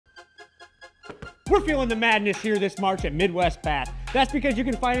We're feeling the madness here this March at Midwest Bath. That's because you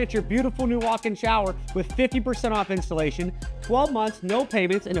can finance your beautiful new walk-in shower with 50% off installation, 12 months, no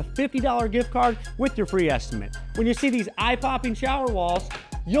payments, and a $50 gift card with your free estimate. When you see these eye-popping shower walls,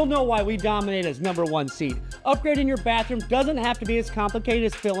 you'll know why we dominate as #1 seed. Upgrading your bathroom doesn't have to be as complicated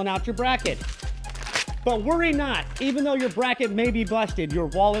as filling out your bracket. But worry not, even though your bracket may be busted, your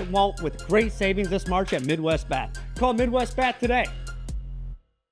wallet won't with great savings this March at Midwest Bath. Call Midwest Bath today.